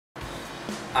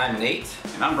I'm Nate.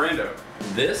 And I'm Brando.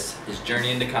 This is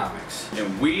Journey into Comics.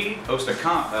 And we host a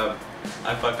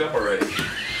I fucked up already.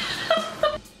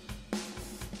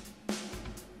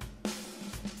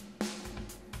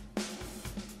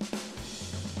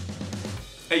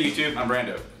 Hey YouTube, I'm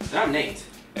Brando. And I'm Nate.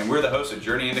 And we're the hosts of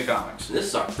Journey into Comics. This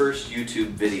is our first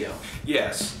YouTube video.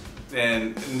 Yes.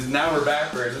 And now we're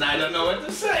backwards and I don't know what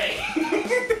to say.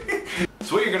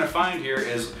 So what you're going to find here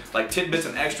is like tidbits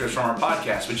and extras from our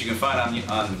podcast, which you can find on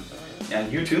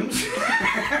YouTube's.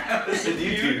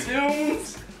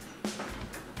 YouTube's.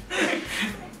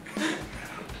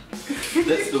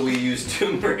 That's the we use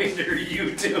Tomb Raider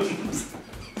YouTube's.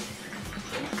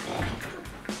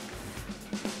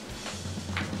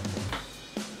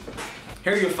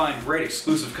 Here you'll find great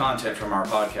exclusive content from our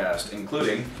podcast,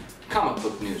 including comic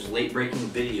book news, late-breaking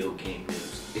video game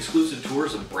news, exclusive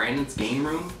tours of Brandon's game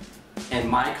room, and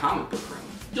my comic book room.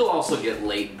 You'll also get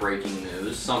late-breaking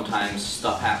news. Sometimes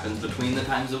stuff happens between the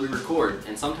times that we record,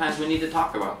 and sometimes we need to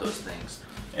talk about those things.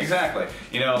 Exactly.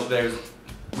 You know,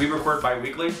 we record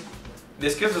bi-weekly.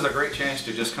 This gives us a great chance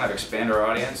to just kind of expand our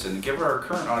audience and give our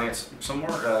current audience some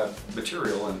more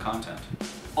material and content.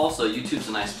 Also, YouTube's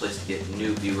a nice place to get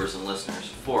new viewers and listeners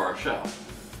for our show.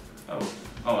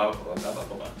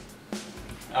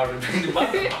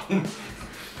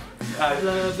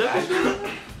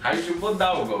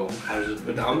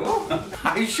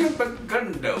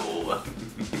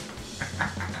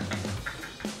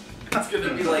 That's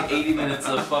gonna be like 80 minutes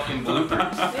of fucking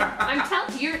bloopers. I'm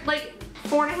telling you, you're like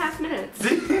 4.5 minutes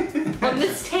on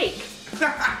this take.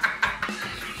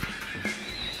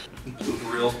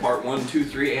 Blooper Reels Part 1, 2,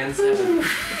 3, and 7.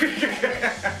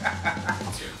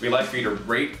 We'd like for you to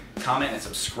rate, comment, and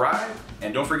subscribe.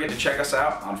 And don't forget to check us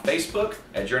out on Facebook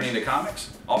at Journey into Comics,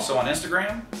 also on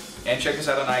Instagram, and check us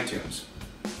out on iTunes.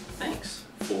 Thanks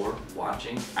for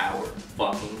watching our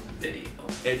fucking video.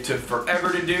 It took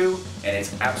forever to do, and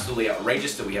it's absolutely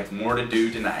outrageous that we have more to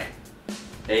do tonight.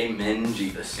 Amen,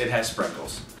 Jeebus. It has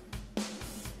sprinkles.